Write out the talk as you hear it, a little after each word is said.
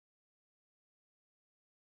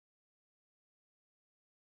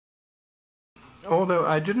Although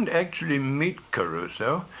I didn't actually meet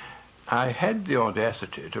Caruso, I had the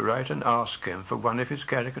audacity to write and ask him for one of his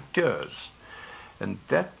caricatures, and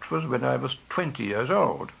that was when I was 20 years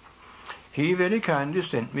old. He very kindly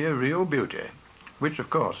sent me a real beauty, which of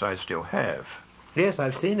course I still have. Yes,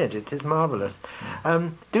 I've seen it. It is marvellous.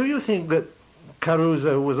 Do you think that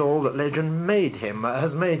Caruso was all that legend made him,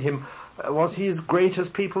 has made him? Was he as great as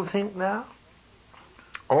people think now?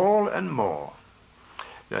 All and more.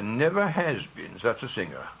 There never has been such a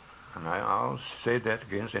singer, and I'll say that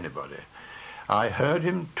against anybody. I heard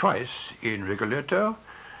him twice in Rigoletto,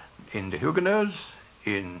 in the Huguenots,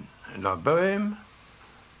 in La Bohème,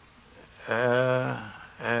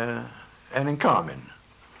 and in Carmen,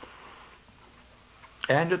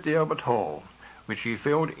 and at the Albert Hall, which he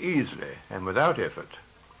filled easily and without effort.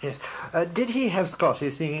 Yes. Did he have Scotty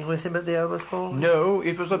singing with him at the Albert Hall? No,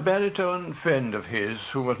 it was a baritone friend of his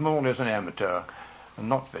who was more or less an amateur, and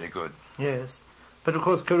not very good. Yes. But of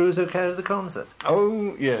course Caruso carried the concert.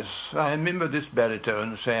 Oh, yes. I remember this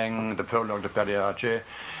baritone sang the prologue to Pagliacci,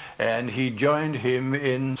 and he joined him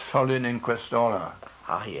in Solin in Questora.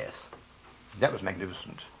 Ah, yes. That was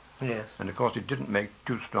magnificent. Yes. And of course it didn't make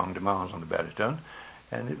too strong demands on the baritone,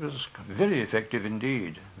 and it was very effective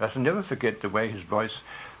indeed. I shall never forget the way his voice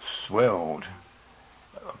swelled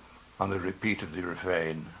on the repeat of the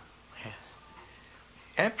refrain. Yes.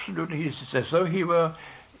 Absolutely, it's as though he were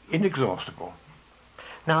inexhaustible.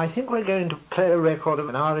 Now I think we're going to play a record of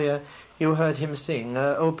an aria you heard him sing,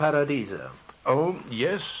 O Paradiso. Oh,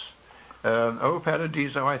 yes. O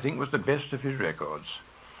Paradiso, I think, was the best of his records.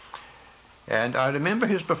 And I remember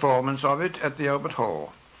his performance of it at the Albert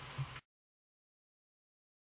Hall.